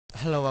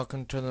Hello,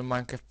 welcome to the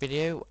Minecraft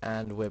video,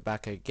 and we're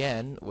back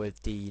again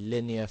with the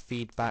linear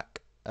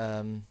feedback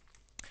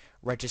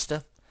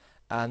register.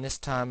 And this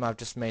time I've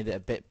just made it a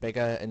bit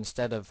bigger.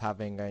 Instead of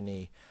having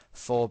only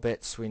 4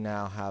 bits, we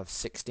now have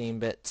 16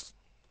 bits.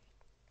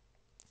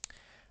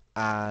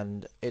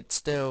 And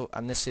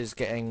this is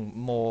getting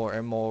more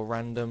and more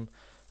random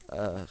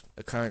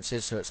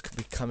occurrences, so it's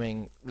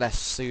becoming less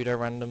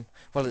pseudo-random.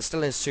 Well, it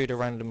still is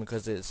pseudo-random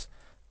because it's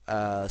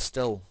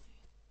still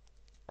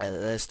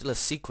there's still a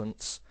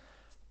sequence,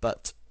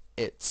 but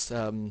it's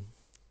a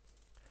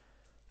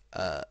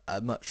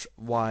much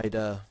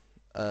wider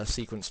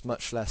sequence,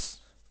 much less.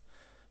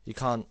 You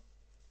can't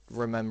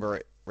remember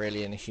it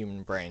really in a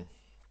human brain.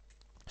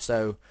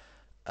 So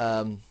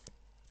um,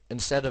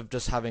 instead of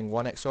just having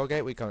one XOR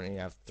gate, we currently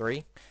have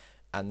 3,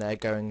 and they're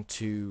going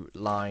to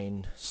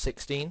line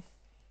 16,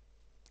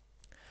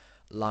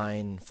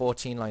 line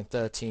 14, line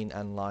 13,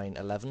 and line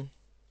 11.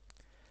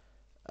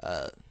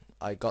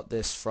 I got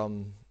this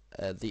from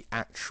the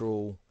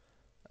actual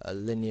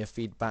linear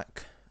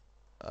feedback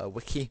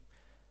wiki.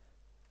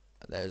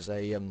 There's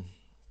a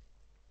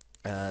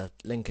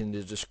link in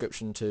the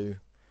description to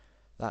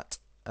that,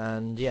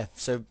 and yeah,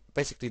 so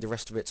basically the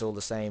rest of it's all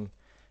the same.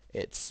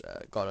 It's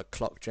got a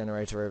clock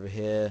generator over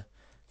here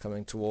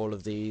coming to all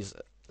of these,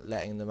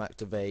 letting them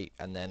activate,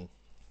 and then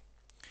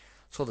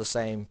it's all the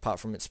same apart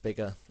from it's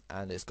bigger,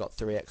 and it's got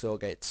 3 XOR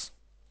gates.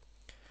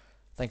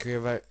 Thank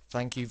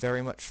you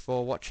very much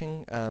for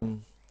watching.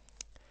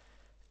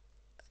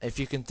 If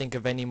you can think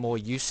of any more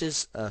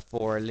uses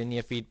for a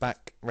linear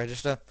feedback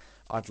register,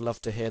 I'd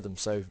love to hear them,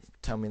 so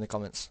tell me in the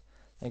comments.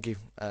 Thank you.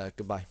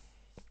 Goodbye.